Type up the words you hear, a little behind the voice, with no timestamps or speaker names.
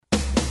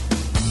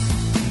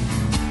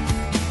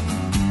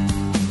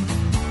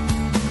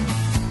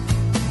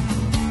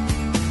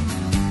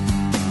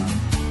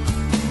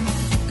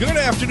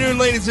afternoon,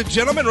 ladies and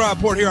gentlemen. Rob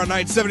Port here on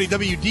 970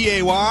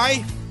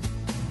 WDAY.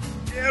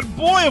 And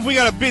boy, have we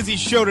got a busy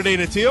show today,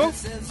 Natil.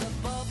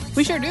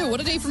 We sure do. What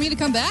a day for me to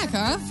come back,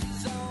 huh?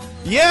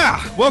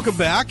 Yeah, welcome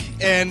back.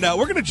 And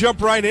we're going to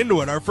jump right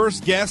into it. Our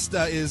first guest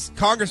is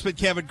Congressman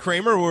Kevin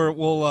Cramer.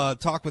 We'll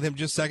talk with him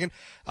just a second.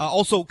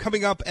 Also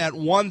coming up at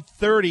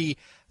 1:30,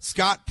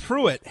 Scott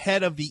Pruitt,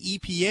 head of the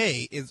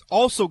EPA, is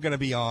also going to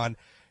be on.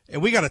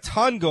 And we got a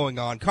ton going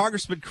on.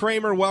 Congressman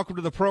Cramer, welcome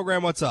to the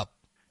program. What's up?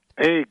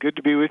 Hey, good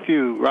to be with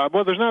you, Rob.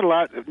 Well, there's not a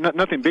lot,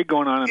 nothing big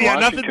going on in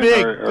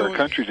Washington or our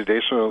country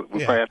today, so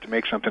we probably have to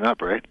make something up,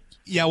 right?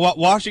 Yeah,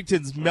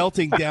 Washington's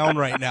melting down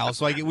right now,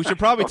 so we should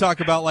probably talk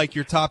about like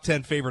your top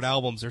 10 favorite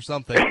albums or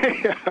something.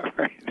 Yeah,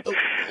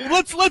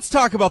 right. Let's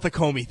talk about the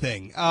Comey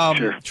thing.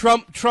 Sure.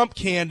 Trump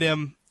canned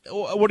him.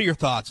 What are your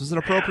thoughts? Was it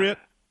appropriate?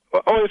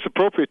 Oh, it's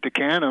appropriate to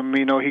can him.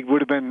 You know, he would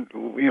have been,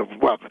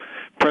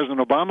 President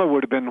Obama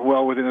would have been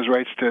well within his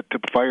rights to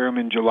fire him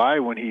in July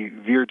when he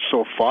veered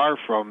so far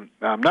from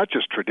not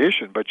just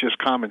tradition, but just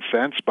common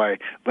sense by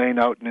laying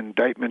out an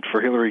indictment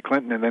for Hillary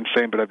Clinton and then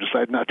saying, but I've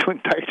decided not to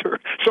indict her.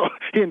 So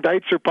he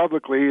indicts her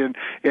publicly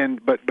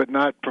but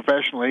not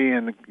professionally.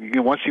 And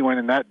once he went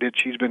in that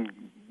ditch, he's been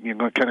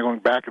kind of going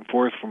back and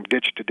forth from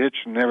ditch to ditch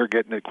and never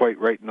getting it quite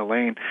right in the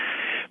lane.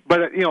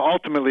 But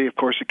ultimately, of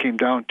course, it came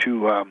down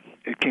to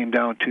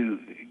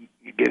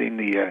getting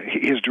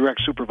his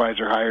direct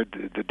supervisor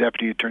hired, the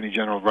Deputy Attorney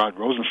General Rod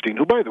Rosenstein,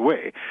 who, by the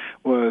way,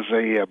 was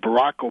a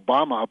Barack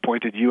Obama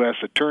appointed U.S.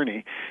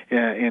 attorney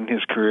in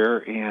his career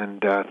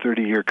and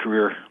 30-year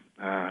career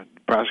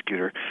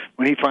prosecutor.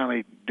 When he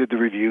finally did the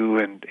review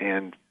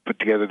and put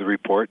together the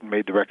report and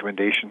made the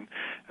recommendation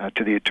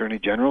to the Attorney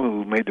General,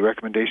 who made the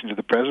recommendation to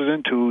the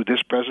President, who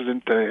this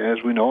President,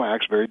 as we know,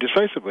 acts very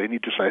decisively, and he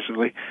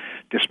decisively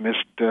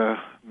dismissed Mr.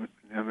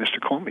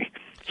 Comey.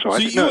 So I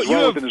think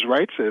within his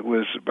rights, it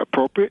was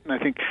appropriate, and I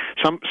think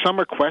some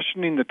are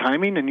questioning the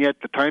timing, and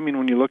yet the timing,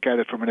 when you look at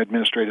it from an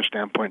administrative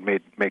standpoint,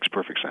 makes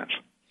perfect sense.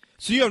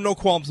 So you have no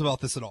qualms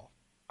about this at all?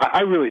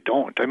 I really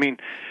don't. I mean,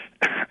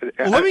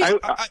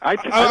 I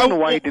don't know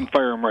why he didn't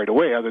fire him right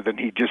away, other than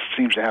he just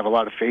seems to have a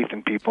lot of faith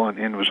in people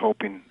and was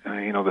hoping,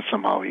 that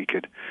somehow he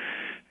could,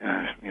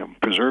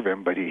 preserve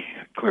him, but he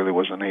clearly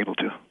wasn't able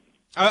to.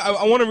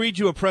 I want to read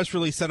you a press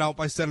release sent out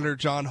by Senator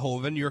John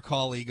Hoeven, your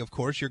colleague, of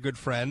course, your good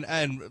friend,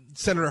 and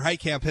Senator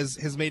Heitkamp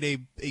has made a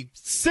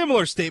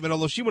similar statement,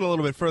 although she went a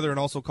little bit further and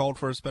also called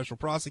for a special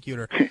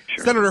prosecutor. Sure.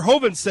 Senator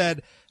Hoeven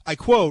said, I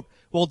quote,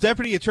 "While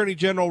Deputy Attorney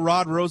General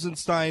Rod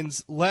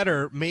Rosenstein's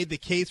letter made the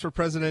case for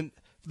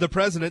the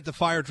president to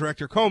fire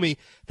Director Comey,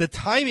 the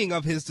timing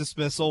of his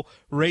dismissal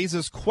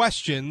raises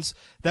questions.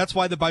 That's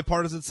why the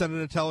bipartisan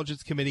Senate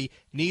Intelligence Committee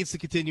needs to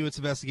continue its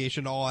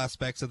investigation of all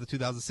aspects of the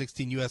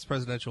 2016 U.S.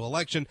 presidential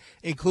election,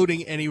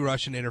 including any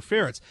Russian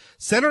interference."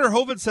 Senator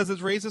Hoeven says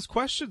it raises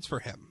questions for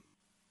him.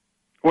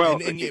 Well,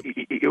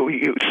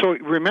 so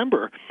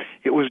remember,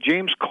 it was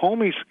James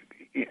Comey's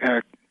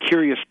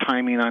curious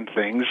timing on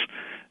things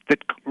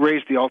that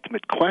raised the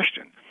ultimate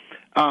question.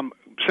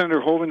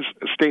 Senator Hoeven's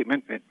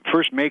statement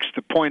first makes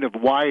the point of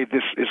why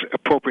this is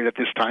appropriate at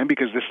this time,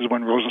 because this is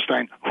when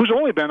Rosenstein, who's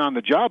only been on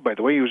the job, by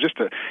the way, he was just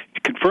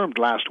confirmed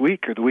last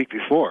week or the week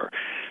before.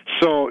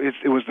 So it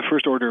was the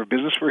first order of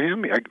business for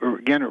him.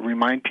 Again,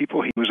 remind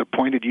people he was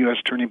appointed U.S.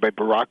 Attorney by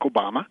Barack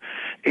Obama.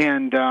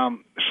 And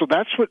so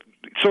that's what...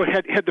 So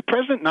had the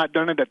president not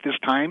done it at this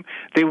time,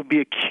 they would be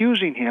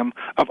accusing him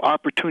of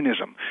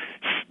opportunism,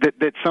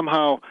 that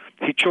somehow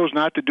he chose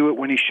not to do it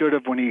when he should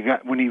have, when he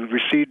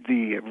received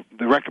the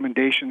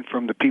recommendation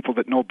from the people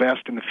that know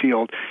best in the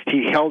field.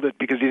 He held it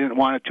because he didn't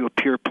want it to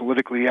appear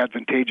politically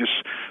advantageous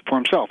for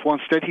himself. Well,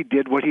 instead he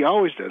did what he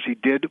always does. He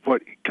did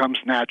what comes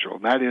natural,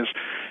 and that is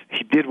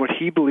he did what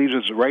he believes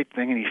is the right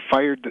thing, and he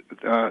fired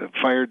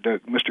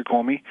Mr.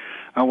 Comey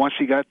once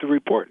he got the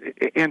report.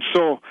 And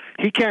so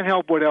he can't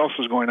help what else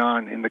is going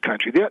on in the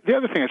country. The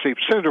other thing I say,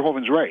 Senator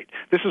Hoeven's right.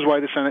 This is why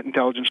the Senate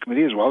Intelligence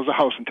Committee, as well as the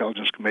House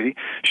Intelligence Committee,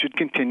 should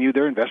continue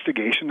their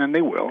investigation, and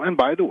they will. And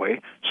by the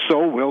way,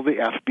 so will the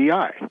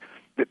FBI.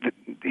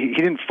 He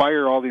didn't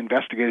fire all the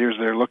investigators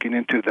that are looking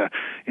into the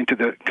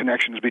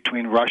connections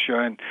between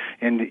Russia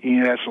and the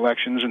U.S.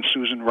 elections, and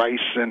Susan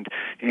Rice and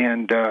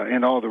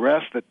all the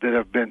rest that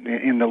have been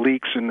in the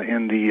leaks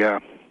and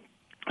the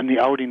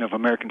outing of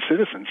American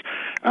citizens.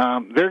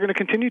 They're going to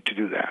continue to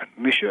do that,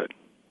 and they should.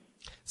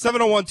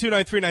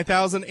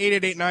 701-293-9000,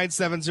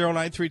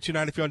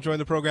 888-970-9329 if you want to join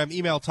the program.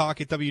 Email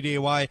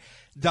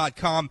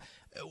talk@wday.com.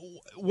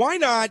 Why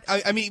not?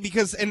 I mean,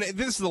 because, and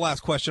this is the last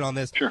question on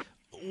this. Sure.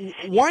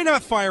 Why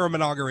not fire him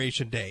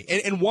Inauguration Day?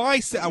 And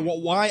why? I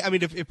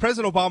mean, if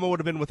President Obama would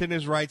have been within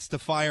his rights to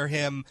fire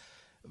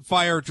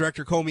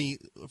Director Comey,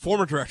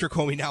 former Director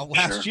Comey now,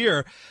 last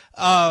year,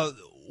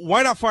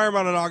 why not fire him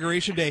on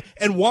Inauguration Day?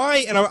 And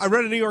why? And I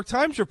read a New York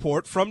Times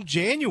report from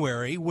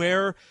January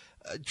where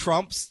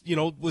Trump's,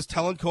 was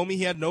telling Comey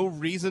he had no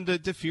reason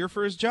to fear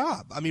for his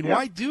job. I mean,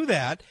 why do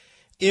that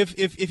if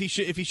he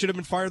should have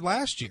been fired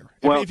last year?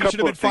 If he should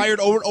have been fired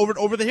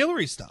over the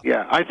Hillary stuff?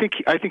 Yeah, I think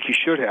he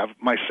should have.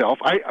 Myself,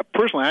 I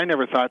personally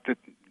never thought that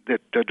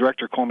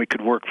Director Comey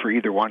could work for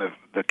either one of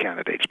the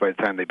candidates by the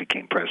time they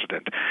became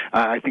president.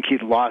 I think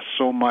he'd lost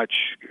so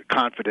much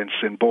confidence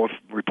in both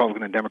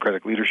Republican and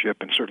Democratic leadership,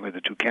 and certainly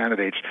the two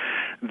candidates,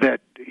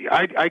 that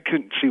I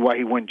couldn't see why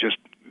he wouldn't just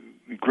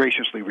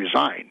graciously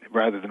resign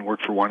rather than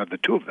work for one of the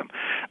two of them,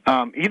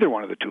 either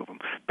one of the two of them.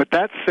 But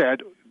that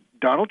said,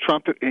 Donald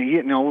Trump,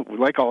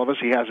 like all of us,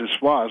 he has his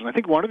flaws, and I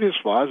think one of his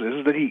flaws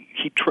is that he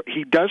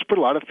does put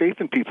a lot of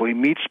faith in people. He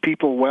meets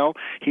people well.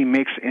 He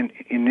makes an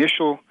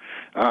initial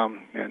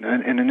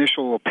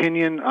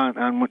opinion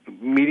on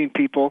meeting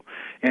people,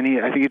 and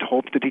I think he'd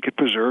hoped that he could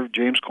preserve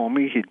James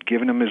Comey. He'd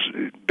given him his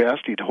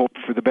best. He'd hoped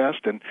for the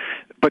best,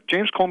 but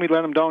James Comey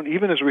let him down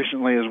even as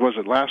recently as, was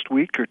it last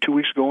week or 2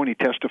 weeks ago, when he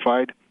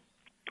testified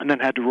and then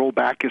had to roll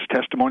back his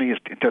testimony.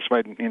 He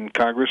testified in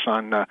Congress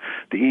on the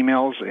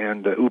emails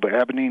and Uba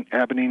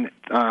Abedin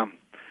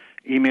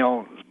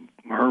email,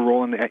 her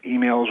role in the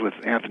emails with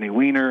Anthony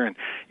Weiner, and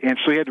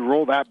so he had to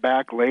roll that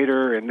back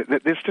later, and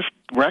this just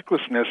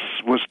recklessness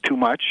was too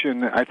much,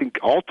 and I think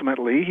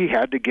ultimately he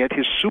had to get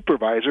his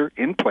supervisor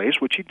in place,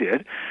 which he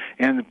did,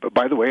 and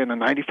by the way, in a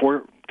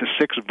 94-6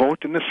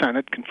 vote in the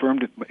Senate,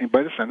 confirmed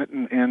by the Senate,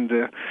 and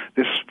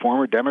this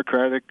former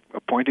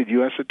Democratic-appointed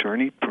U.S.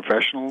 attorney,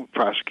 professional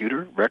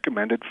prosecutor,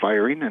 recommended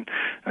firing, and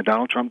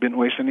Donald Trump didn't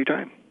waste any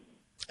time.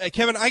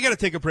 Kevin, I got to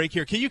take a break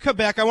here. Can you come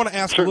back? I want to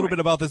ask a little bit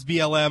about this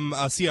BLM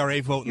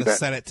CRA vote in the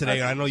Senate today.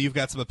 And I know you've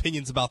got some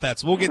opinions about that,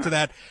 so we'll get to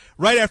that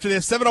right after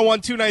this.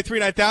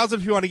 701-293-9000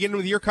 if you want to get in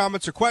with your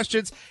comments or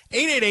questions.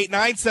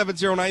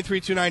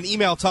 888-970-9329.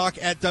 Email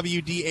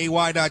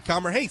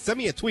talk@WDAY.com. Or, hey, send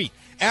me a tweet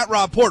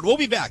 @Rob Port. We'll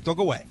be back. Don't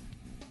go away.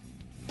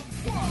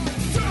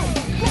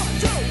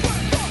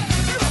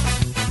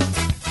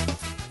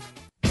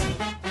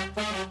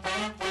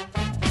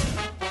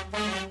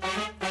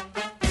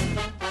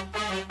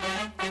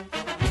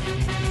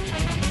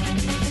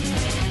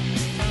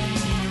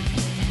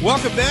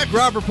 Welcome back.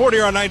 Rob Report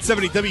here on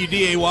 970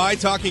 WDAY,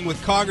 talking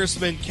with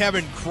Congressman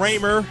Kevin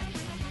Cramer.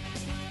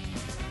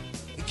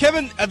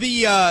 Kevin,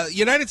 the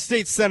United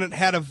States Senate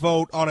had a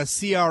vote on a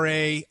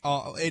CRA,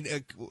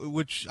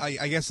 which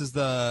I guess is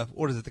the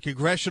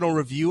Congressional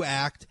Review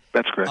Act.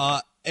 That's correct.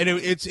 And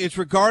it's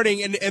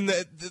regarding, and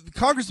the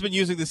Congress has been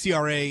using the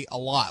CRA a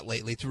lot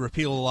lately to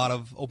repeal a lot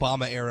of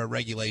Obama-era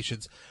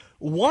regulations.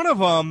 One of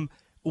them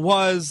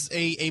was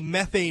a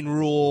methane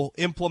rule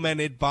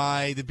implemented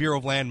by the Bureau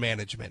of Land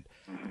Management.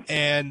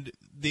 And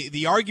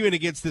the argument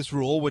against this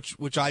rule,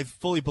 which I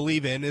fully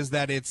believe in, is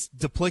that it's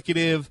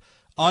duplicative,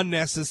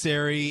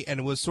 unnecessary, and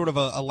it was sort of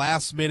a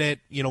last-minute,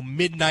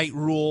 midnight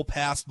rule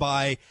passed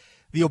by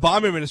the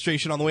Obama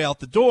administration on the way out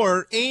the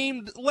door,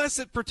 aimed less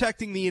at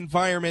protecting the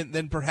environment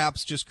than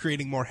perhaps just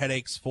creating more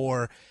headaches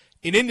for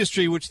an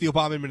industry which the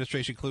Obama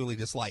administration clearly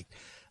disliked.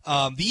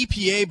 The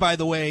EPA, by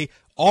the way,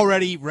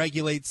 already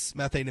regulates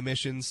methane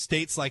emissions.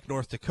 States like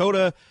North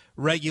Dakota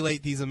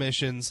regulate these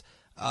emissions.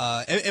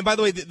 And by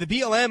the way, the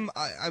BLM,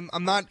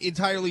 I'm not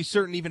entirely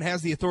certain even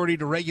has the authority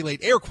to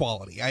regulate air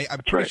quality. I'm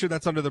pretty sure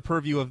that's under the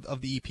purview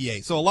of the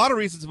EPA. So a lot of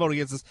reasons to vote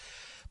against this.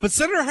 But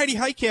Senator Heidi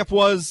Heitkamp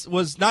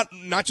was not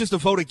just a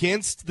vote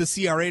against the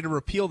CRA to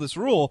repeal this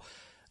rule,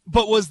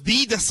 but was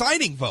the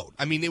deciding vote.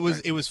 I mean, it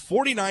was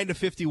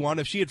 49-51.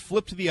 If she had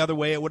flipped the other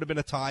way, it would have been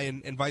a tie,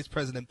 and Vice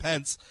President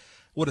Pence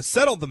would have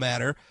settled the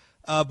matter.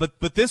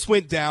 But this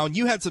went down.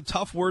 You had some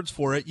tough words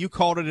for it. You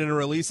called it in a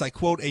release, I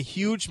quote, "a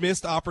huge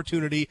missed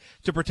opportunity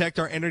to protect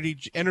our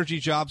energy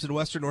jobs in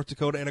Western North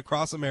Dakota and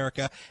across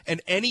America.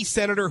 And any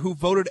senator who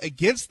voted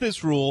against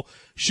this rule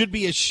should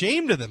be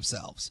ashamed of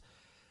themselves."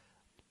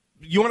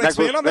 You want to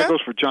expand on that? That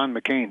goes for John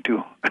McCain,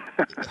 too.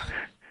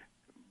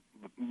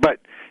 But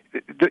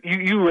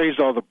you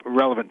raised all the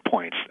relevant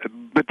points.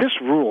 But this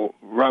rule,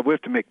 Rob, we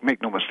have to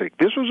make no mistake,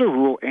 this was a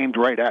rule aimed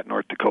right at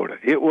North Dakota.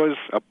 It was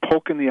a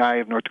poke in the eye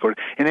of North Dakota.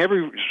 In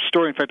every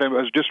story, in fact, I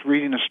was just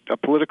reading a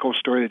political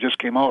story that just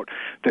came out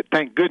that,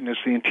 thank goodness,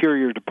 the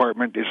Interior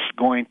Department is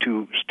going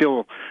to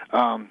still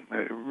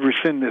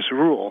rescind this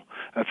rule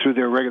through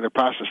their regular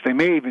process. They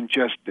may even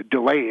just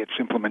delay its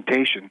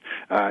implementation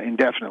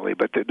indefinitely,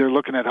 but they're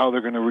looking at how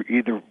they're going to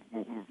either,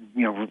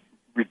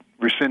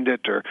 rescind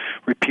it or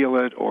repeal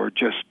it or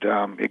just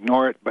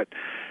ignore it. But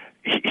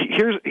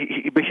here's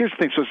the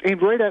thing. So it's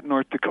aimed right at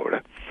North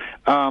Dakota.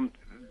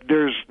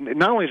 There's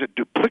not only is it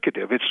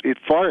duplicative, it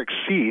far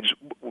exceeds.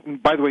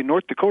 By the way,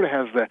 North Dakota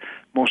has the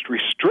most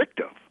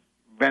restrictive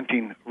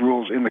venting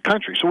rules in the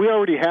country. So we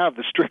already have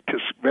the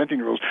strictest venting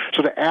rules.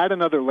 So to add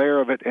another layer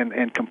of it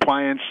and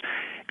compliance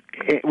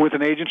with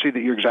an agency that,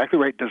 you're exactly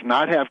right, does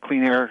not have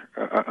Clean Air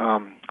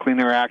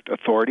Act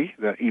authority,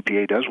 the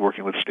EPA does,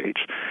 working with states,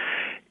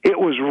 it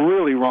was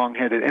really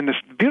wrong-headed. And this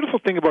beautiful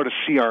thing about a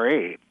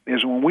CRA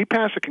is when we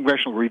pass a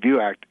Congressional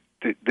Review Act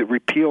that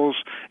repeals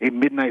a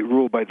midnight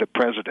rule by the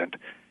president,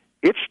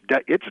 it's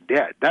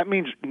dead. That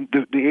means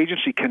the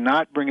agency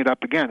cannot bring it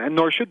up again, and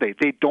nor should they.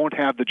 They don't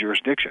have the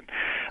jurisdiction.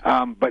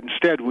 But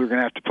instead, we're going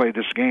to have to play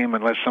this game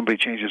unless somebody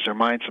changes their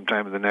mind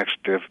sometime in the next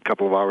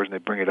couple of hours and they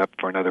bring it up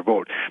for another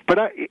vote. But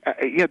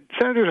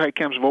Senator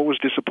Heitkamp's vote was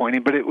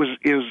disappointing, but it was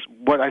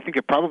what I think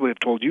I probably have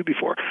told you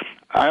before.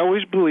 I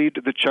always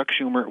believed that Chuck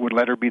Schumer would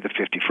let her be the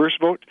 51st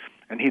vote,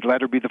 and he'd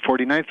let her be the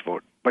 49th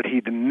vote, but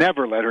he'd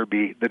never let her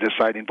be the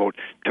deciding vote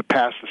to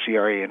pass the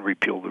CRA and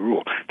repeal the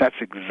rule. That's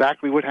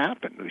exactly what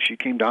happened. She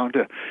came down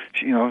to,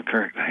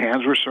 her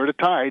hands were sort of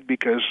tied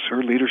because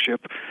her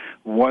leadership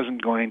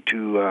wasn't going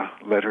to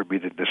let her be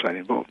the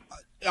deciding vote.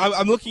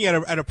 I'm looking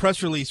at a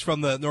press release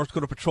from the North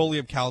Dakota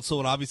Petroleum Council,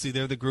 and obviously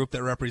they're the group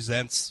that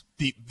represents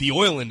the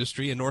oil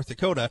industry in North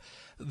Dakota.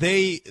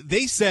 They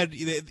said,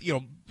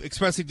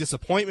 expressing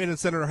disappointment in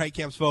Senator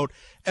Heitkamp's vote,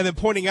 and then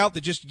pointing out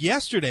that just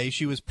yesterday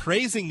she was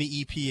praising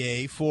the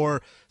EPA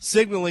for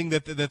signaling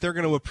that they're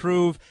going to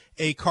approve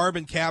a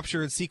carbon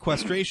capture and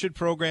sequestration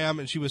program,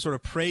 and she was sort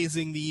of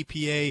praising the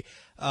EPA,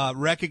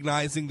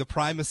 recognizing the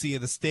primacy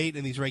of the state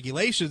in these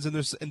regulations.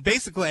 And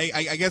basically,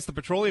 I guess the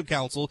Petroleum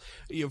Council,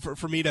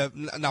 for me to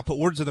not put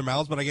words in their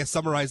mouths, but I guess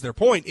summarize their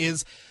point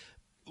is,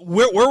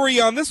 where were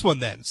you on this one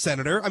then,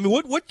 Senator? I mean,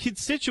 what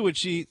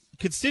constituency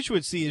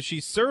is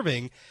she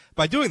serving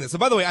by doing this? And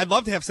by the way, I'd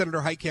love to have Senator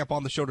Heitkamp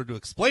on the show to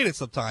explain it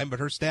sometime, but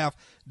her staff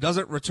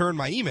doesn't return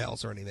my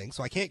emails or anything,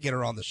 so I can't get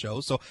her on the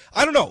show. So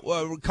I don't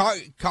know,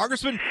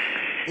 Congressman,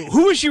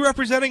 who is she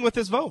representing with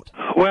this vote?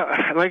 Well,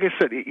 like I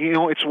said,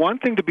 it's one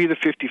thing to be the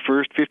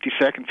 51st,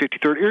 52nd,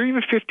 53rd, or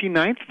even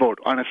 59th vote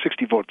on a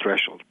 60-vote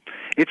threshold.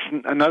 It's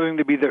another thing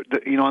to be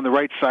on the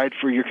right side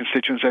for your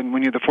constituents, and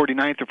when you're the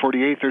 49th or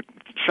 48th or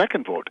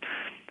second vote.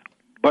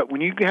 But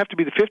when you have to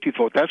be the 50th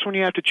vote, that's when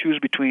you have to choose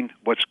between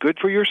what's good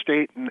for your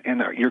state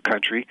and your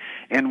country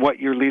and what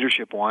your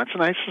leadership wants.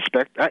 And I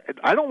suspect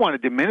I don't want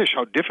to diminish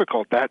how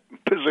difficult that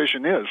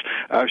position is.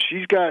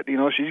 She's got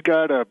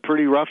a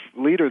pretty rough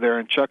leader there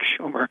in Chuck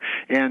Schumer,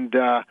 and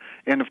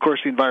of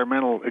course the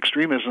environmental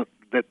extremism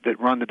that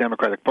run the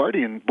Democratic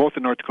Party in both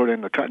in North Dakota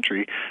and the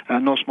country,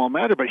 no small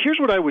matter. But here's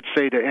what I would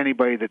say to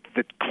anybody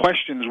that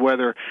questions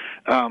whether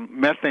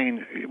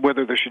methane,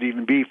 whether there should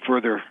even be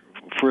further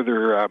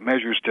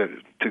measures to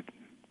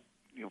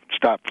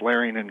stop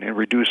flaring and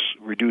reduce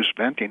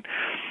venting.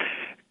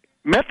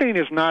 Methane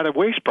is not a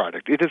waste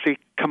product. It is a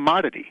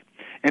commodity.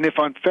 And if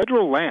on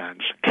federal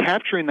lands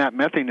capturing that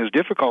methane is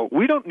difficult,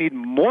 we don't need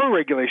more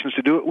regulations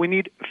to do it. We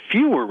need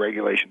fewer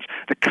regulations.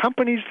 The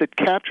companies that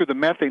capture the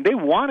methane, they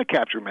want to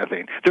capture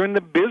methane. They're in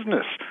the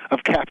business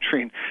of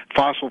capturing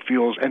fossil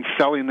fuels and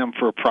selling them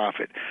for a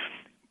profit.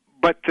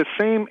 But the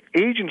same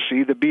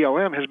agency, the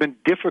BLM, has been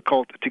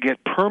difficult to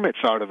get permits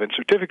out of and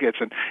certificates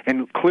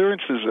and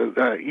clearances,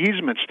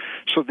 easements,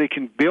 so they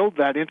can build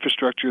that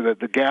infrastructure,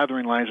 the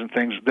gathering lines and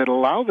things that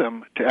allow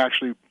them to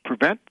actually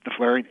prevent the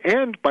flaring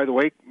and, by the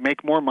way,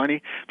 make more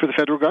money for the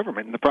federal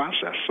government in the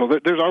process. So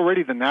there's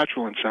already the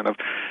natural incentive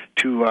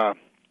to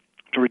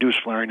reduce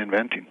flaring and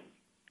venting.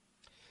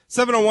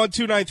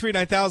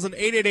 701-293-9000,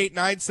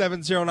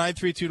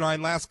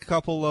 888-970-9329. Last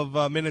couple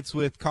of minutes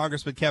with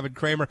Congressman Kevin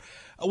Cramer.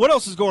 What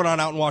else is going on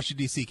out in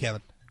Washington, D.C.,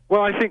 Kevin?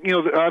 Well, I think,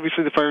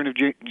 obviously the firing of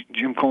Jim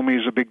Comey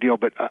is a big deal,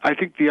 but I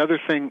think the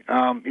other thing,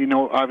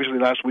 obviously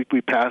last week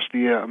we passed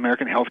the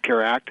American Health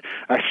Care Act.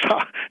 I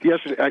saw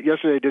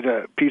yesterday I did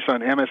a piece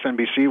on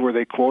MSNBC where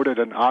they quoted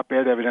an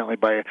op-ed evidently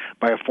by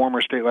a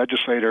former state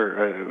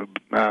legislator,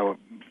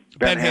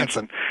 Ben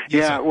Hansen.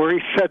 Yes, yeah, sir. Where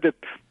he said that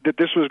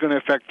this was going to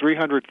affect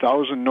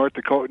 300,000 North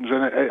Dakotans.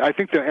 And I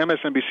think the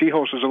MSNBC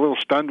host was a little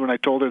stunned when I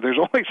told her there's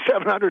only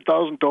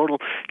 700,000 total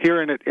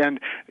here in it. And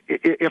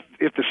if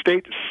the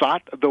state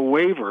sought the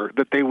waiver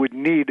that they would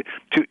need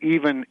to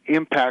even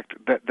impact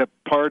the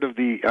part of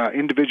the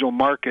individual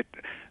market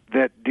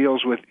that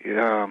deals with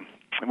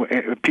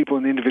people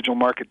in the individual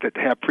market that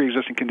have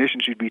pre-existing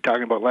conditions, you'd be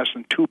talking about less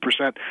than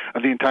 2%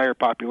 of the entire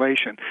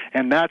population,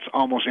 and that's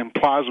almost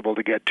implausible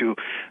to get to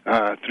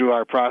through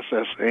our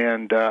process.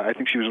 And I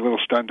think she was a little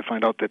stunned to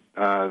find out that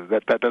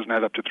that doesn't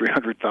add up to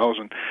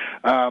 300,000.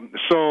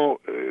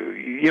 So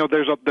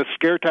there's the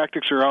scare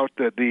tactics are out.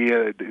 That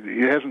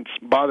it hasn't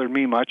bothered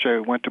me much. I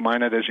went to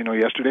Minot, as you know,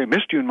 yesterday. I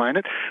missed you in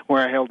Minot,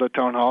 where I held a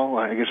town hall.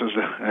 I guess it was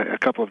a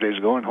couple of days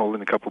ago, and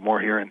holding a couple more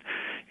here in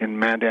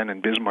Mandan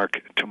and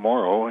Bismarck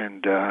tomorrow,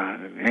 and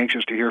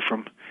anxious to hear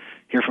from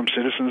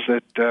citizens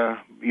that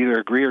either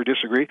agree or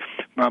disagree.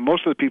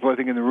 Most of the people, I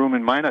think, in the room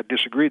in Minot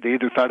disagreed. They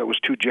either thought it was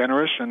too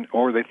generous,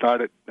 or they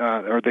thought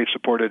or they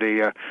supported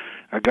a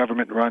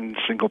government-run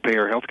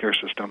single-payer healthcare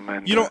system.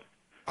 And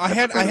I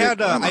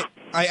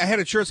had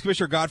Insurance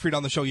Commissioner Gottfried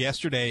on the show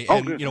yesterday,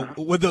 and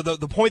with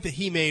the point that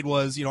he made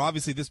was,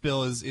 obviously this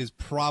bill is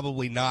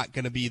probably not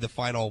going to be the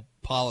final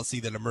policy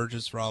that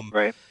emerges from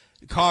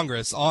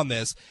Congress on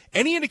this.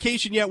 Any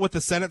indication yet what the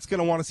Senate's going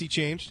to want to see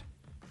changed?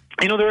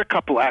 There are a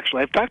couple,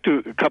 actually. I've talked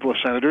to a couple of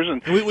senators.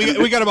 And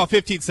we got about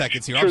 15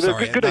 seconds here. Sure, I'm they're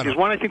sorry. good ideas.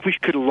 One, I think we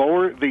could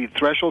lower the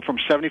threshold from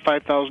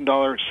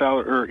 $75,000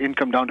 salary or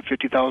income down to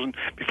 $50,000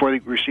 before they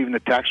receiving the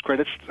tax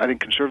credits. I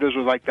think conservatives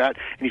would like that,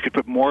 and you could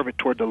put more of it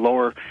toward the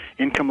lower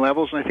income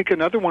levels. And I think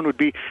another one would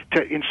be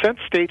to incent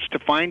states to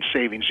find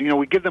savings.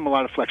 We give them a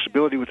lot of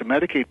flexibility with the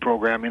Medicaid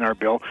program in our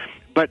bill.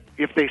 But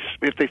if they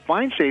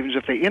find savings,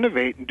 if they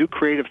innovate and do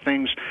creative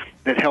things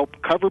that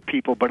help cover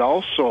people, but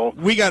also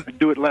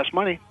do it less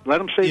money, let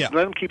them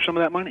let them keep some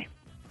of that money.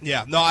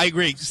 Yeah, no, I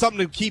agree.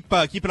 Something to keep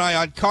an eye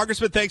on.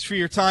 Congressman, thanks for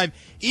your time.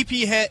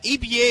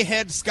 EPA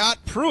head Scott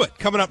Pruitt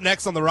coming up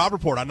next on the Rob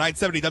Report on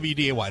 970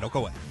 WDAY. Don't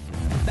go away.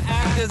 The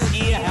actors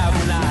here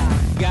have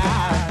not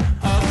got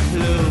a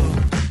clue.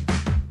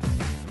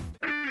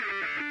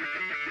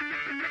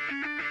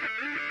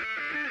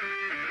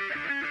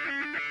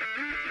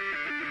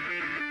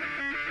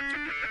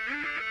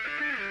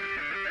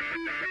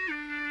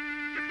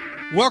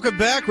 Welcome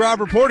back. Rob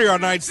Report here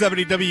on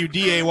 970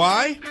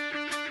 WDAY.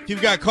 If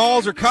you've got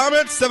calls or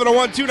comments,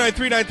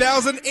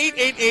 701-293-9000,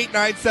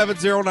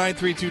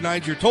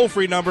 888-970-9329 is your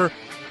toll-free number.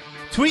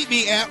 Tweet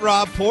me at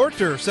Rob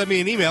Port or send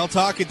me an email,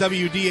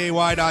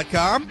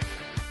 talk@wday.com.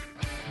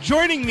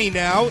 Joining me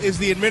now is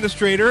the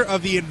administrator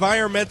of the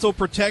Environmental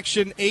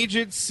Protection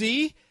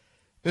Agency,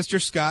 Mr.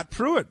 Scott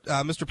Pruitt.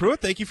 Mr. Pruitt,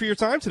 thank you for your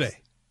time today.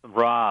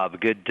 Rob,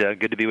 good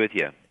to be with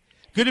you.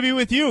 Good to be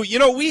with you.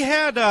 We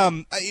had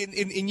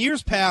in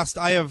years past,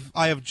 I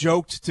have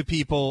joked to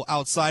people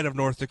outside of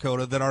North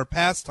Dakota that our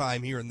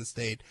pastime here in the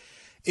state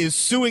is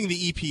suing the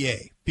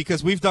EPA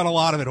because we've done a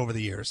lot of it over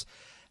the years,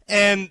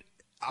 and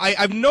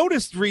I've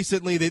noticed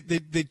recently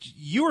that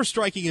you are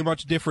striking a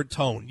much different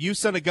tone. You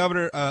sent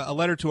a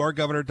letter to our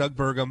governor, Doug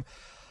Burgum,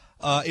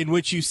 in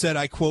which you said,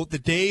 I quote, "The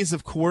days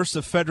of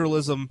coercive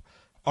federalism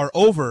are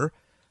over."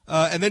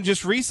 And then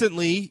just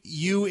recently,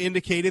 you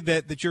indicated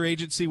that your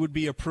agency would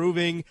be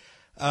approving,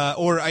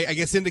 or I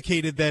guess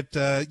indicated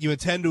that you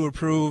intend to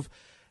approve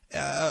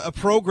a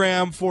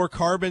program for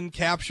carbon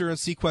capture and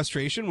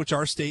sequestration, which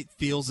our state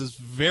feels is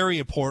very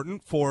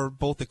important for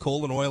both the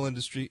coal and oil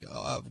industries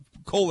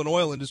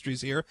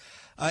here,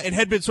 and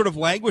had been sort of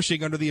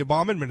languishing under the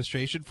Obama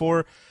administration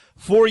for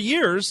 4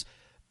 years.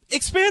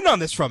 Expand on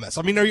this from us.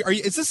 I mean,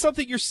 is this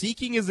something you're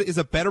seeking? Is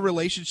a better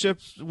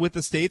relationship with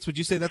the states? Would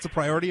you say that's a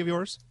priority of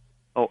yours?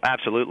 Oh,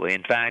 absolutely.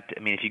 In fact,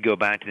 I mean, if you go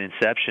back to the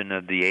inception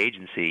of the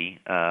agency,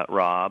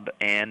 Rob,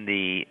 and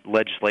the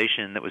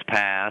legislation that was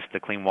passed, the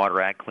Clean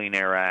Water Act, Clean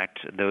Air Act,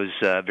 those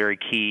very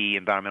key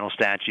environmental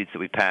statutes that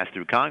we've passed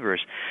through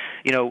Congress,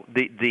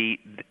 the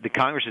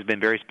Congress has been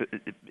very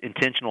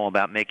intentional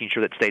about making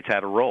sure that states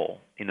have a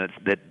role.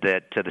 That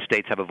the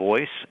states have a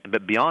voice,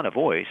 but beyond a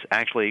voice,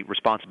 actually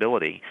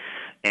responsibility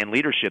and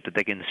leadership that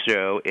they can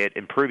show at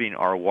improving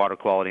our water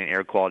quality and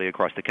air quality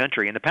across the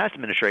country. And the past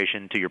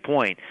administration, to your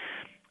point,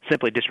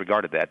 simply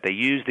disregarded that. They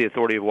used the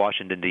authority of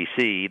Washington,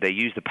 D.C. They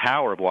used the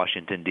power of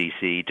Washington,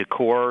 D.C. to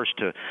coerce,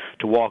 to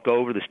walk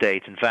over the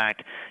states. In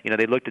fact,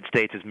 they looked at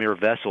states as mere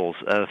vessels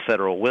of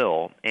federal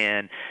will,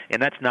 and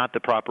that's not the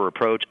proper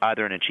approach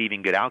either in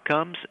achieving good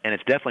outcomes, and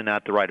it's definitely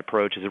not the right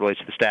approach as it relates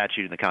to the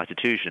statute and the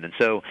Constitution. And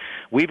so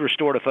we've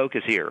restored a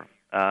focus here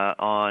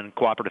on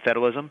cooperative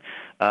federalism,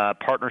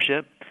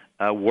 partnership,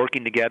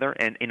 working together,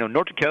 and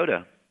North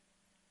Dakota,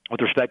 with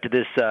respect to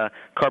this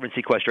carbon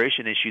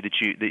sequestration issue that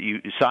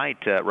you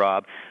cite,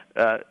 Rob,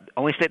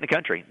 only state in the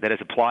country that has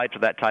applied for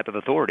that type of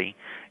authority,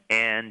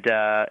 and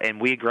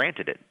we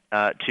granted it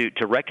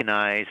to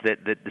recognize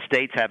that the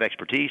states have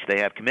expertise,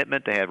 they have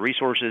commitment, they have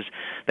resources,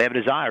 they have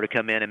a desire to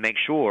come in and make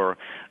sure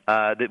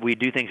that we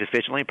do things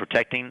efficiently,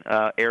 protecting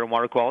air and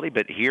water quality,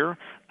 but here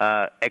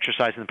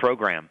exercising the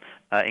program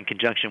in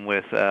conjunction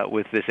with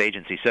this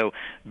agency. So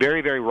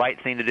very, very right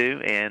thing to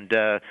do, and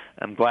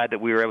I'm glad that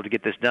we were able to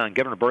get this done.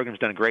 Governor Burgum's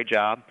done a great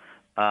job,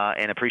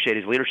 and appreciate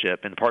his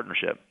leadership in the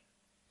partnership.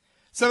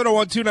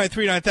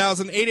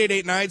 701-293-9000,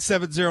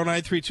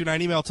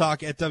 888-970-9329, email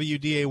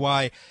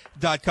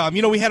talk@wday.com.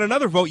 We had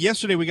another vote.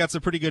 Yesterday we got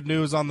some pretty good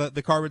news on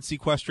the carbon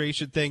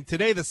sequestration thing.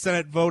 Today the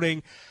Senate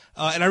voting,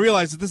 and I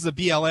realize that this is a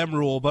BLM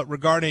rule, but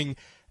regarding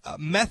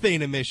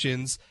methane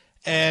emissions,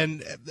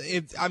 and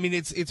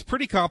it's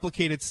pretty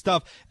complicated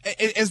stuff.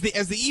 As the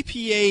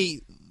EPA,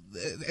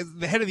 as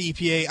the head of the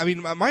EPA, I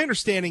mean, my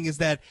understanding is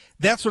that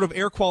sort of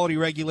air quality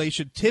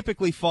regulation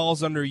typically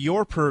falls under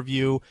your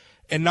purview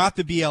and not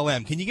the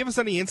BLM. Can you give us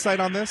any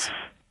insight on this?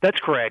 That's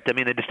correct. I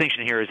mean, the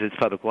distinction here is it's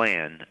public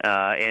land,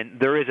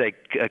 and there is a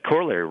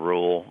corollary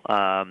rule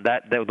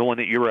that the one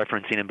that you're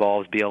referencing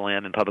involves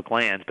BLM and public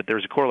lands, but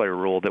there's a corollary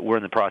rule that we're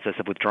in the process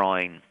of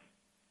withdrawing,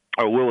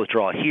 or will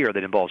withdraw here,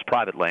 that involves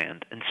private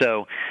land. And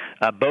so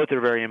both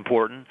are very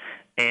important.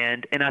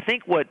 And I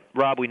think what,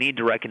 Rob, we need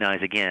to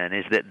recognize again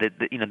is that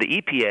the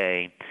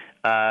EPA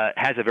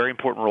has a very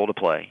important role to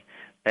play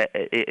as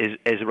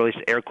it relates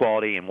to air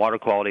quality and water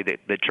quality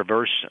that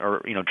traverse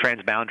or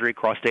transboundary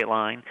across state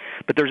line.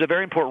 But there's a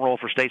very important role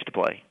for states to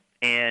play.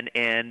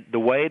 And the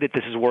way that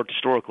this has worked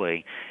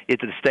historically is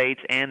that the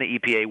states and the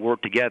EPA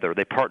work together.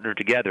 They partner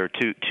together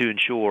to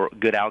ensure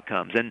good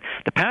outcomes. And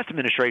the past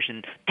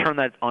administration turned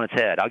that on its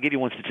head. I'll give you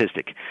one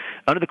statistic.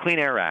 Under the Clean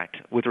Air Act,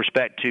 with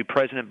respect to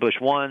President Bush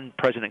I,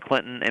 President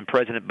Clinton, and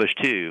President Bush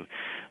II,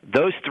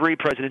 those three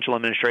presidential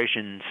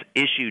administrations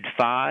issued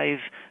 5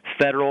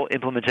 federal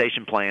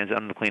implementation plans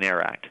under the Clean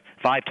Air Act,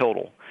 5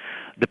 total.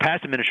 The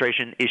past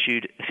administration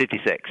issued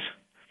 56.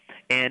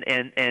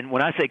 And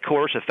when I say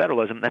coercive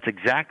federalism, that's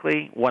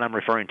exactly what I'm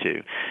referring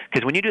to.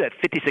 Because when you do that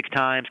 56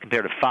 times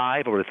compared to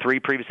 5 over the 3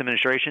 previous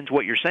administrations,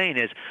 what you're saying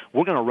is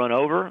we're going to run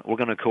over, we're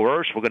going to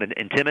coerce, we're going to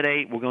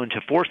intimidate, we're going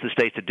to force the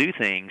states to do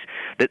things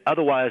that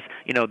otherwise,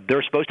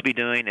 they're supposed to be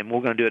doing, and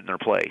we're going to do it in their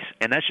place.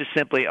 And that's just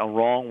simply a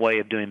wrong way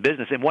of doing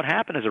business. And what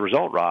happened as a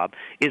result, Rob,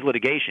 is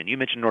litigation. You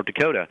mentioned North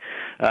Dakota.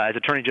 As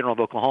Attorney General of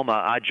Oklahoma,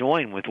 I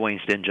joined with Wayne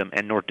Stingham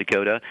and North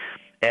Dakota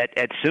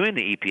at suing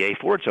the EPA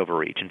for its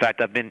overreach. In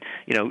fact, I've been,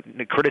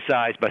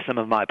 criticized by some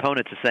of my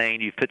opponents as saying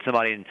you've put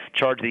somebody in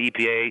charge of the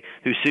EPA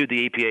who sued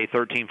the EPA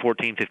 13,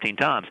 14, 15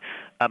 times.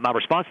 My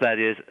response to that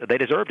is they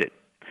deserved it.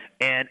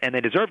 And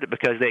they deserved it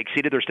because they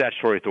exceeded their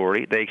statutory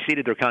authority, they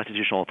exceeded their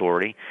constitutional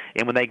authority,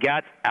 and when they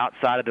got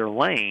outside of their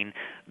lane,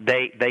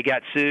 they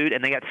got sued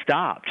and they got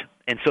stopped.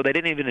 And so they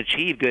didn't even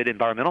achieve good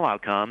environmental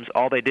outcomes.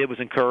 All they did was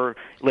incur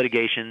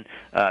litigation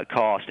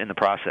cost in the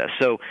process.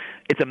 So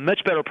it's a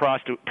much better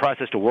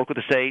process to work with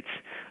the states,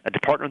 to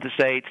partner with the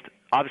states,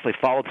 obviously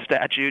follow the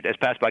statute as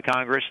passed by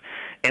Congress.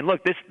 And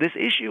look, this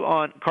issue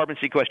on carbon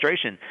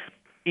sequestration,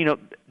 North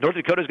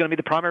Dakota is going to be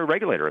the primary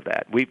regulator of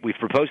that. We've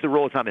proposed the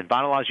rule. It's not been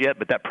finalized yet,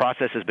 but that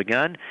process has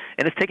begun,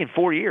 and it's taken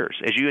 4 years,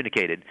 as you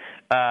indicated,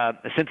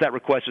 since that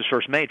request was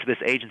first made for this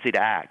agency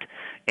to act.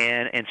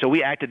 And so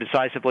we acted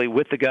decisively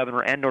with the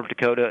governor and North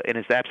Dakota, and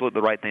it's absolutely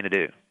the right thing to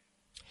do.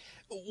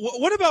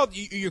 What about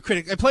your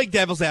critic? I play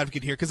devil's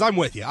advocate here because I'm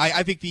with you.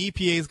 I think the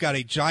EPA's got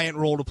a giant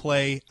role to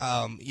play.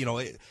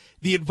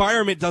 The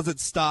environment doesn't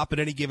stop at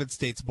any given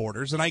state's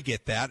borders, and I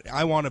get that.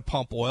 I want to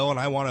pump oil and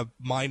I want to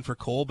mine for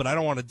coal, but I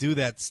don't want to do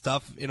that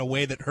stuff in a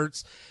way that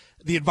hurts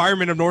the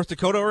environment of North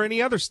Dakota or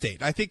any other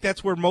state. I think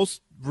that's where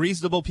most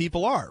reasonable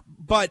people are.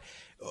 But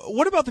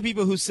what about the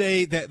people who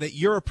say that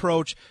your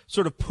approach,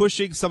 sort of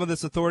pushing some of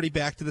this authority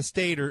back to the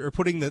state or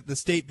putting the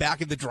state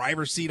back in the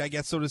driver's seat, I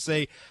guess, so to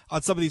say,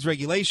 on some of these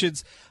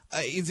regulations,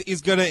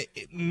 is going to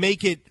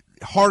make it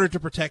harder to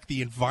protect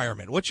the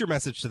environment? What's your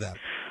message to them?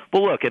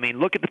 Well, look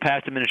at the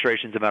past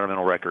administration's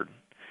environmental record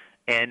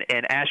and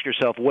ask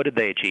yourself, what did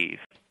they achieve?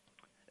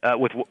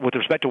 With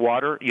respect to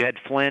water, you had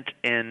Flint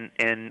and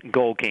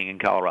Gold King in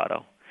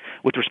Colorado.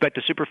 With respect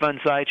to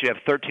Superfund sites, you have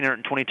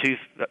 1,322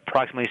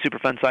 approximately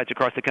Superfund sites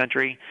across the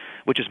country,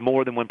 which is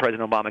more than when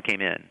President Obama came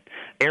in.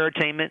 Air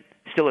attainment,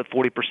 still at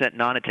 40%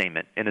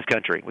 non-attainment in this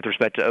country with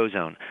respect to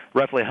ozone.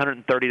 Roughly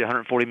 130 to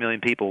 140 million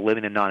people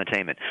living in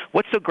non-attainment.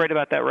 What's so great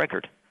about that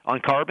record? On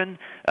carbon,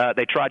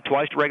 they tried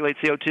twice to regulate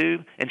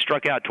CO2 and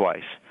struck out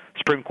twice.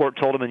 Supreme Court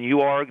told them in the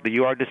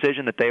UARG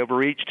decision that they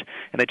overreached,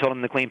 and they told them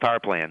in the Clean Power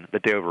Plan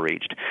that they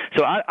overreached.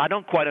 So I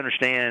don't quite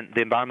understand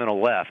the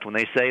environmental left when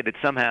they say that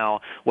somehow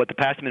what the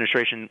past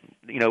administration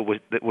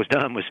was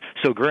done was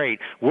so great.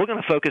 We're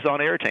going to focus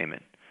on air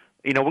attainment.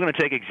 We're going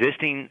to take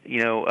existing,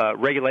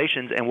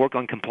 regulations and work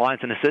on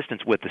compliance and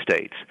assistance with the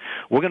states.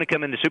 We're going to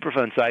come into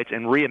Superfund sites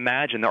and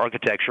reimagine the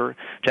architecture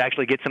to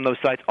actually get some of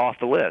those sites off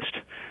the list.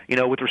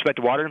 With respect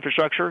to water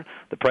infrastructure,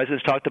 the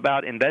president's talked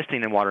about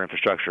investing in water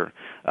infrastructure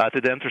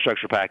through the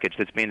infrastructure package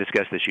that's being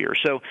discussed this year.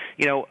 So,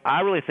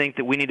 I really think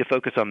that we need to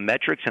focus on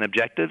metrics and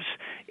objectives,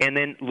 and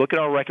then look at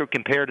our record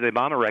compared to the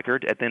Obama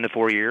record at the end of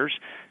 4 years.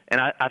 And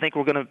I think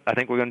we're going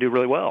to do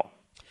really well.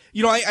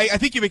 I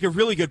think you make a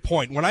really good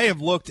point. When I have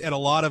looked at a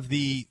lot of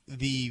the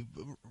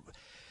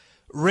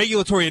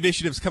regulatory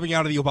initiatives coming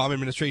out of the Obama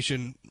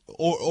administration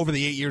over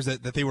the 8 years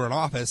that they were in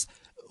office,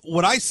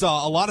 what I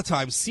saw a lot of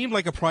times seemed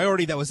like a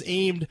priority that was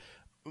aimed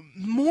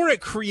more at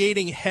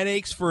creating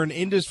headaches for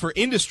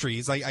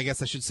industries, I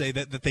guess I should say,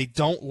 that they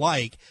don't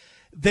like,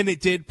 than it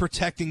did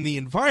protecting the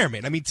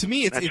environment. I mean, to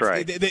me, it's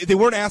right. They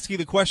weren't asking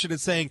the question and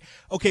saying,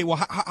 okay,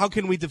 well, how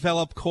can we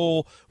develop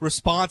coal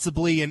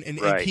responsibly and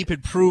keep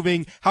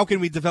improving? How can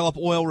we develop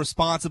oil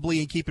responsibly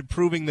and keep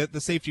improving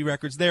the safety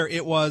records there?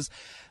 It was,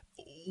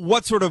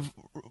 what sort of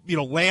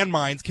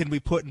landmines can we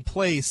put in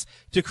place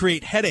to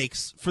create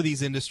headaches for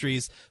these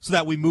industries so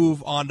that we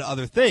move on to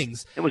other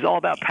things? It was all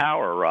about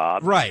power,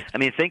 Rob. Right. I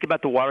mean, think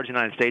about the Waters of the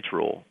United States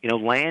rule.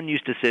 Land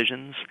use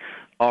decisions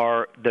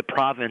are the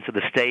province of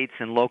the states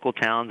and local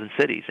towns and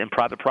cities and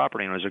private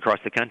property owners across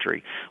the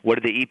country.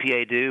 What did the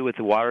EPA do with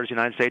the Waters of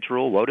the United States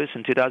rule, WOTUS,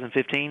 in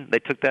 2015? They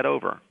took that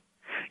over.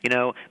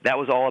 That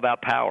was all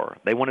about power.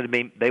 They wanted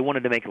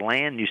to make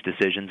land use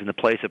decisions in the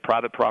place of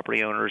private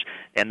property owners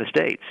and the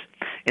states.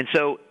 And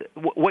so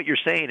what you're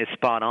saying is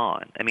spot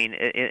on. I mean,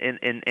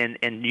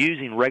 in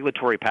using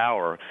regulatory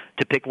power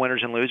to pick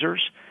winners and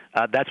losers,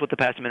 That's what the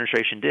past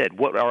administration did.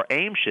 What our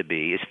aim should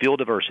be is fuel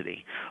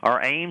diversity.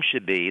 Our aim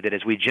should be that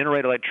as we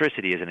generate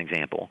electricity, as an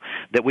example,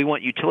 that we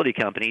want utility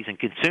companies and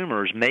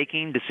consumers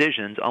making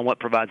decisions on what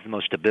provides the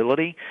most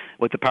stability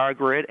with the power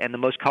grid and the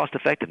most cost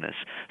effectiveness.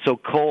 So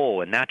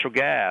coal and natural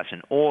gas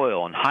and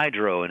oil and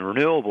hydro and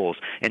renewables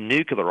and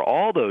nuclear,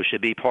 all those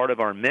should be part of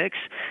our mix.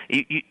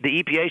 The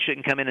EPA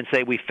shouldn't come in and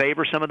say we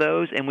favor some of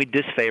those and we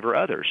disfavor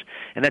others.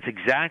 And that's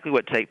exactly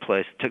what took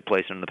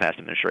place under the past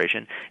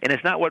administration. And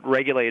it's not what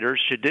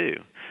regulators should do.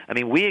 I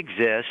mean, we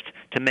exist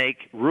to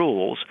make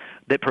rules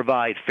that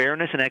provide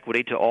fairness and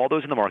equity to all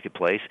those in the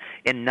marketplace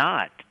and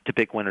not to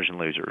pick winners and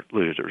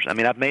losers. I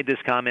mean, I've made this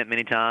comment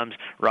many times,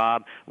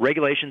 Rob.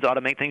 Regulations ought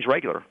to make things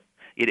regular.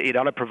 It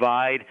ought to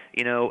provide,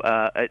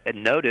 a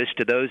notice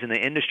to those in the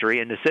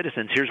industry and the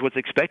citizens, here's what's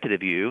expected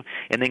of you,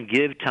 and then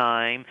give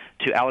time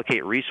to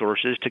allocate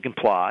resources to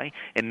comply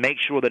and make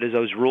sure that as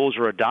those rules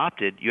are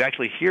adopted, you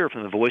actually hear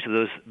from the voice of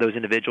those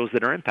individuals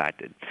that are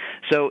impacted.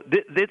 So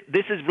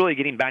this is really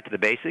getting back to the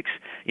basics,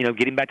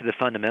 getting back to the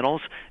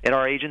fundamentals at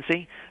our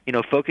agency,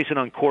 focusing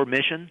on core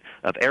mission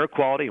of air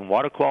quality and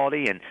water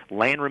quality and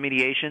land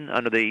remediation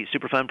under the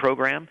Superfund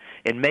program,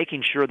 and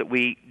making sure that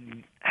we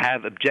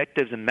have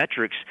objectives and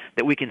metrics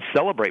that we can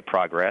celebrate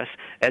progress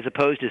as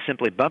opposed to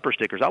simply bumper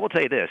stickers. I will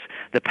tell you this,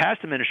 the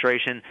past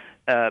administration,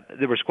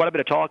 there was quite a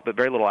bit of talk but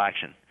very little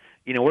action.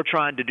 We're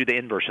trying to do the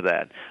inverse of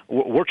that.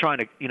 We're trying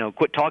to,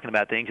 quit talking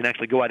about things and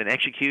actually go out and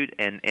execute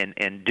and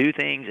do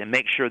things and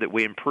make sure that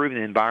we improve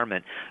the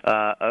environment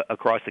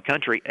across the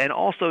country, and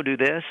also do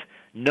this,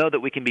 know that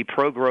we can be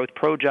pro-growth,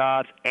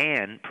 pro-jobs,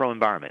 and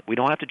pro-environment. We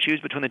don't have to choose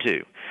between the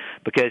two,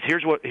 because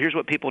here's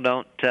what people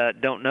don't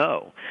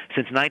know.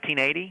 Since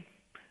 1980,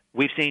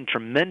 we've seen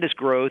tremendous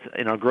growth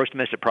in our gross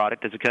domestic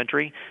product as a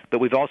country, but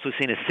we've also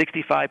seen a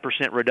 65%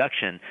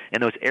 reduction in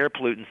those air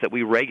pollutants that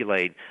we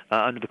regulate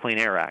under the Clean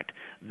Air Act.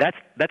 That's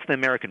the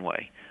American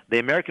way. The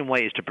American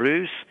way is to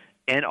produce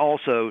and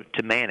also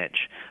to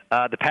manage.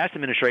 The past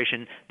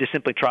administration just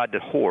simply tried to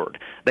hoard.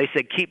 They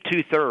said keep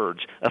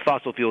 2/3 of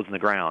fossil fuels in the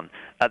ground.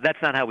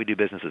 That's not how we do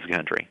business as a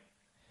country.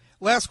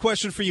 Last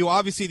question for you.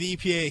 Obviously, the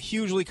EPA, a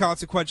hugely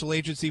consequential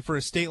agency for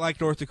a state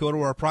like North Dakota,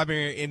 where our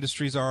primary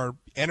industries are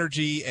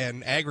energy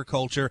and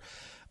agriculture.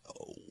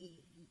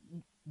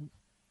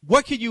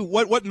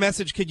 What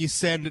message could you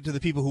send to the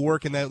people who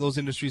work in those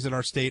industries in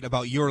our state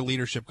about your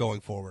leadership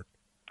going forward?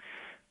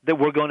 That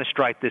we're going to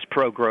strike this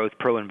pro-growth,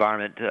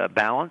 pro-environment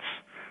balance,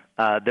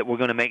 that we're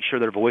going to make sure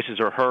their voices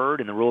are heard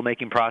in the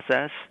rulemaking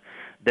process,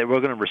 that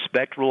we're going to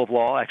respect rule of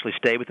law, actually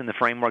stay within the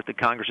framework that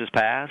Congress has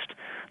passed,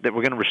 that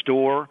we're going to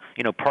restore,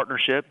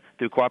 partnership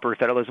through cooperative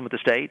federalism with the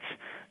states,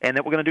 and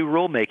that we're going to do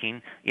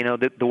rulemaking,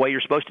 the way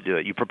you're supposed to do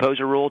it. You propose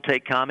a rule,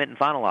 take comment, and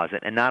finalize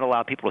it, and not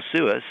allow people to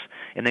sue us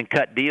and then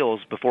cut deals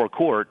before a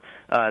court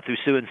through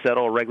sue and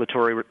settle or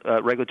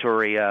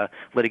regulatory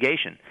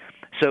litigation.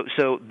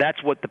 So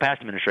that's what the past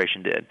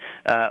administration did.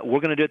 We're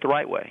going to do it the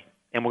right way,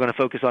 and we're going to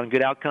focus on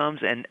good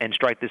outcomes and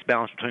strike this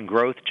balance between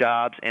growth,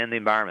 jobs, and the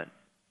environment.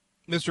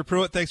 Mr.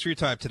 Pruitt, thanks for your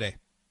time today.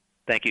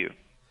 Thank you.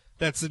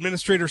 That's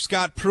Administrator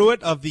Scott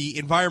Pruitt of the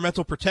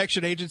Environmental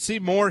Protection Agency.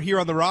 More here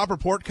on the Rob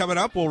Report coming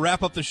up. We'll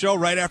wrap up the show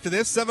right after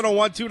this.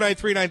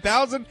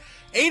 701-293-9000,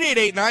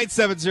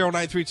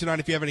 888-970-9329.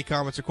 If you have any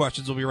comments or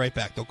questions, we'll be right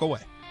back. Don't go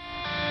away.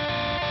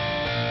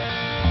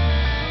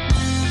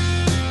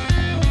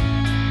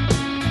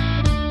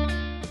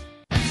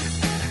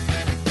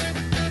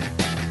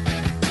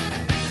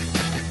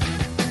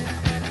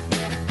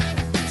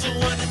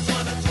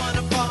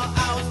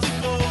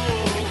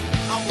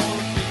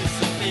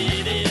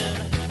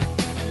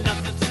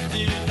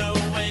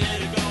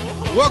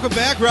 Welcome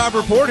back. Rob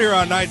Report here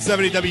on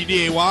 970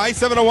 WDAY.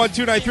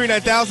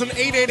 701-293-9000,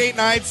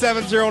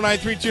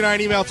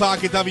 888-970-9329. Email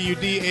talk at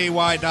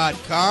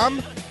WDAY.com.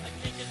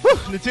 Whew,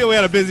 Natil, we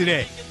had a busy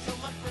day.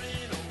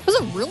 It was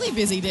a really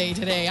busy day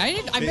today.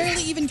 I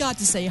barely even got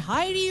to say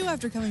hi to you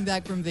after coming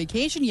back from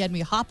vacation. You had me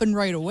hopping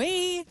right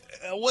away.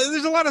 Well,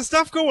 there's a lot of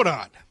stuff going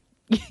on.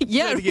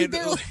 Yeah, we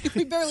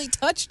barely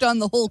touched on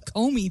the whole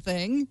Comey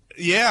thing.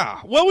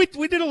 Yeah. Well, we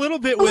did a little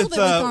bit with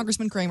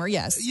Congressman Cramer,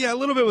 yes. Yeah, a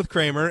little bit with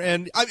Cramer.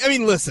 And I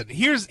mean, listen,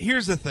 here's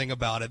the thing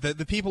about it.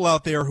 The people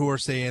out there who are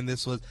saying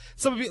this was,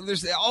 some people,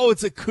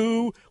 it's a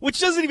coup, which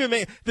doesn't even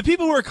make, the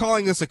people who are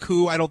calling this a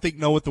coup, I don't think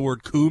know what the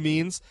word coup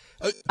means.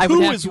 I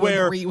would have to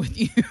agree with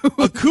you.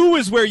 A coup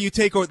is where you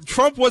take over.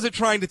 Trump wasn't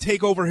trying to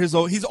take over his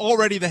own, he's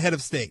already the head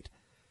of state.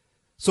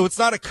 So it's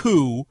not a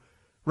coup.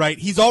 Right,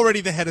 he's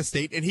already the head of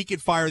state, and he can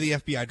fire the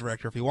FBI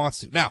director if he wants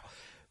to. Now,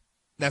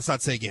 that's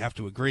not saying you have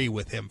to agree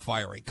with him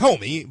firing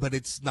Comey, but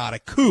it's not a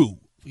coup.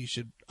 You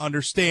should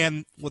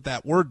understand what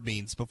that word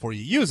means before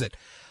you use it.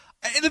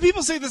 And the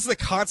people say this is a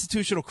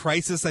constitutional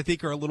crisis, I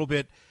think, are a little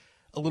bit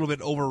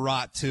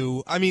overwrought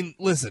too. I mean,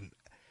 listen,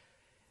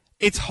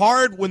 it's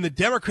hard when the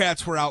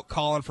Democrats were out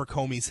calling for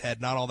Comey's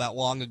head not all that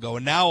long ago,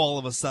 and now all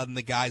of a sudden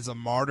the guy's a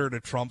martyr to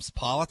Trump's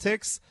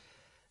politics.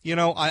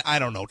 I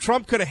don't know.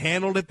 Trump could have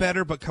handled it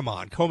better, but come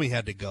on, Comey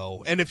had to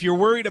go. And if you're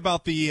worried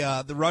about the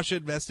Russia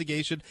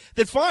investigation,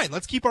 then fine,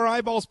 let's keep our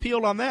eyeballs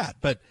peeled on that.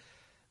 But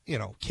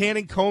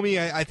canning Comey,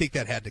 I think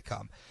that had to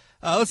come.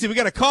 Let's see, we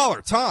got a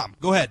caller. Tom,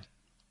 go ahead.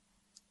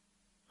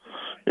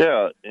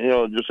 Yeah,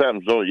 it just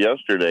happened so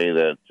yesterday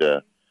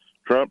that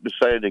Trump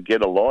decided to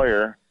get a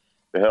lawyer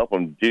to help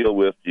him deal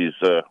with these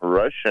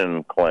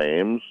Russian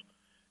claims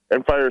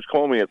and fires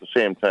Comey at the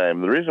same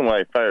time. The reason why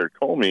he fired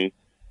Comey,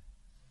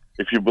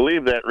 if you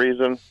believe that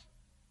reason,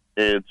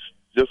 it's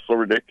just so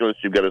ridiculous.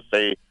 You've got to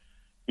say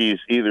he's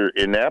either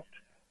inept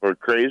or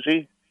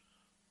crazy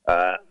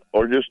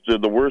or just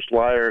the worst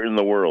liar in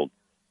the world.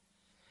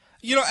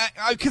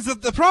 Because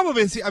the problem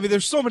is,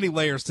 there's so many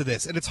layers to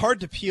this, and it's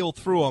hard to peel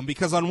through them.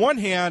 Because on one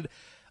hand,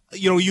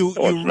 you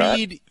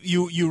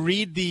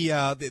read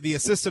the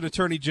assistant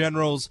attorney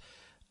general's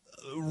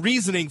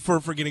reasoning for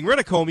getting rid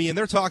of Comey, and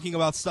they're talking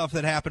about stuff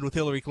that happened with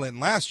Hillary Clinton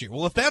last year.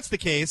 Well, if that's the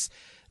case,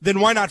 then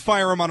why not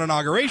fire him on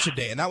Inauguration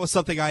Day? And that was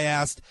something I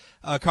asked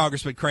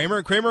Congressman Cramer,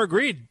 and Cramer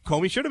agreed.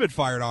 Comey should have been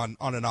fired on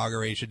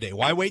Inauguration Day.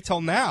 Why wait till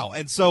now?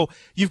 And so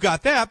you've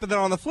got that, but then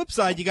on the flip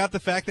side, you got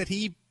the fact that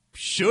he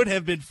should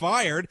have been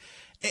fired.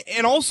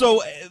 And also,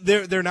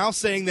 they're now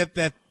saying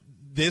that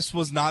this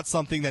was not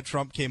something that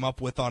Trump came up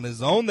with on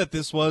his own, that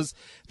this was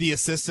the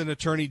assistant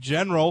attorney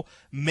general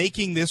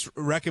making this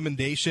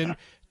recommendation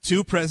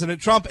to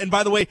President Trump. And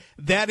by the way,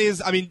 that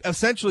is,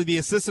 essentially the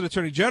assistant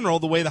attorney general,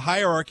 the way the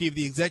hierarchy of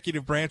the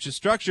executive branch is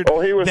structured,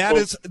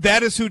 that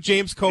is who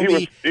James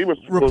Comey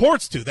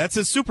reports to. That's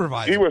his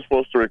supervisor. He was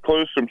supposed to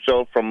recluse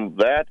himself from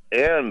that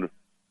and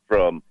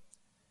from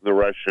the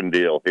Russian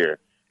deal here.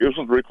 He was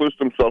supposed to recluse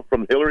himself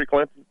from Hillary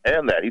Clinton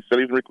and that. He said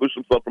he's recluse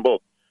himself from both.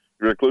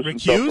 He recluse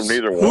himself from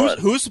neither one.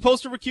 Who's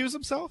supposed to recuse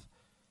himself?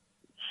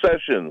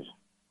 Sessions,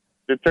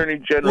 the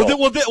attorney general.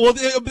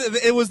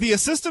 It was the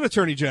assistant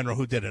attorney general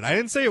who did it. I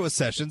didn't say it was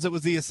Sessions. It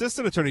was the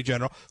assistant attorney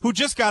general who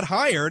just got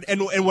hired.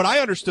 And what I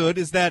understood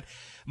is that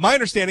my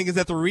understanding is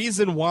that the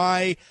reason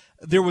why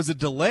there was a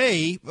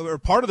delay, or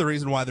part of the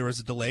reason why there was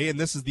a delay, and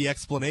this is the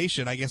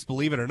explanation, I guess,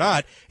 believe it or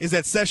not, is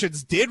that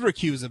Sessions did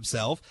recuse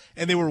himself,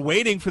 and they were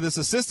waiting for this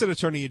assistant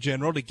attorney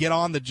general to get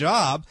on the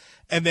job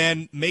and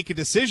then make a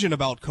decision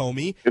about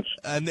Comey.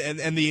 And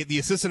the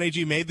assistant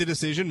AG made the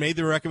decision, made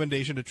the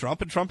recommendation to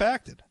Trump, and Trump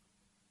acted.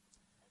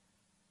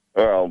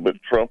 Well, but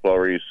Trump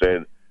already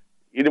said,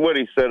 what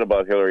he said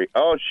about Hillary.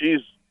 Oh,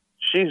 she's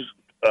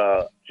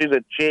a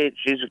cheat.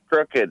 She's a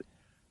crooked.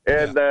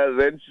 And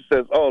then she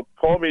says, "Oh,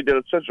 Comey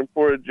did such a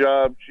poor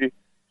job.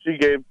 She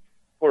gave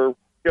poor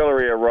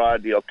Hillary a raw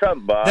deal." Come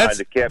on, that's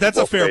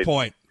a fair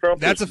point.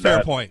 That's a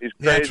fair point. He's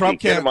crazy. Trump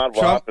Get him out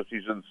of office.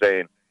 He's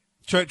insane.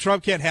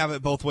 Trump can't have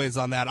it both ways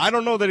on that. I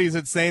don't know that he's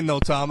insane though,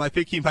 Tom. I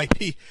think he might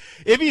be.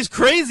 If he's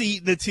crazy,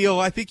 Natil,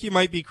 I think he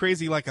might be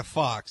crazy like a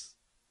fox.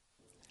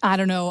 I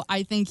don't know.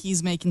 I think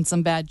he's making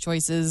some bad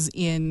choices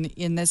in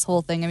this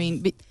whole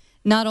thing.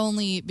 Not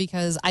only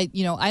because I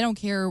don't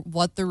care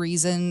what the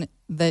reason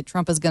that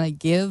Trump is going to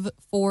give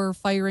for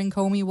firing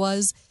Comey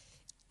was.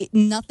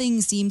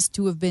 Nothing seems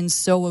to have been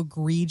so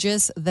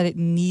egregious that it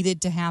needed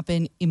to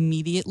happen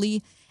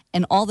immediately.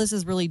 And all this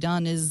has really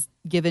done is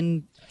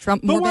given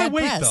Trump more bad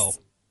press. Though?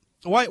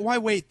 Why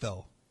wait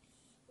though?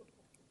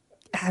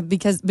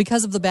 Because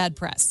of the bad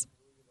press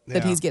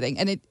that he's getting,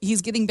 and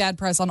he's getting bad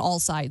press on all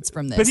sides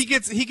from this. But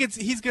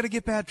he's going to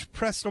get bad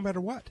press no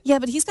matter what. Yeah,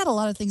 but he's got a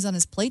lot of things on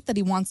his plate that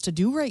he wants to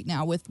do right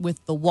now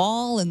with the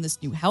wall and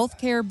this new health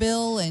care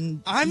bill.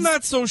 And I'm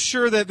not so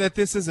sure that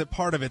this isn't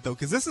part of it though,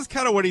 because this is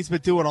kind of what he's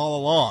been doing all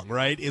along,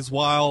 right? Is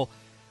while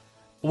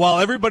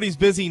everybody's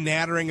busy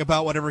nattering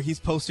about whatever he's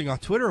posting on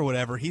Twitter or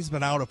whatever, he's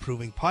been out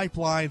approving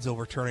pipelines,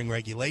 overturning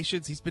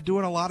regulations. He's been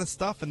doing a lot of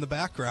stuff in the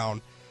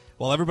background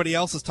while everybody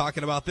else is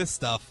talking about this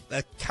stuff.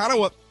 That's kind of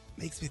what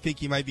makes me think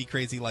he might be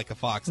crazy like a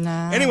fox.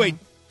 Nah. Anyway,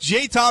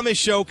 Jay Thomas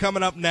Show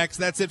coming up next.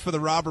 That's it for the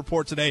Rob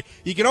Report today.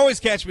 You can always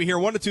catch me here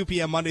 1 to 2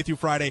 p.m. Monday through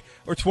Friday,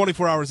 or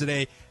 24 hours a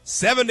day,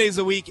 7 days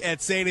a week at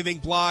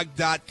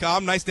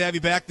sayanythingblog.com. Nice to have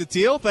you back,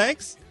 Natil.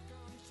 Thanks.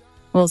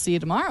 We'll see you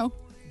tomorrow.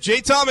 Jay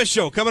Thomas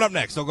Show coming up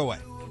next. Don't go away.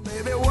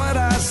 Baby, what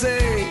I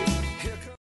say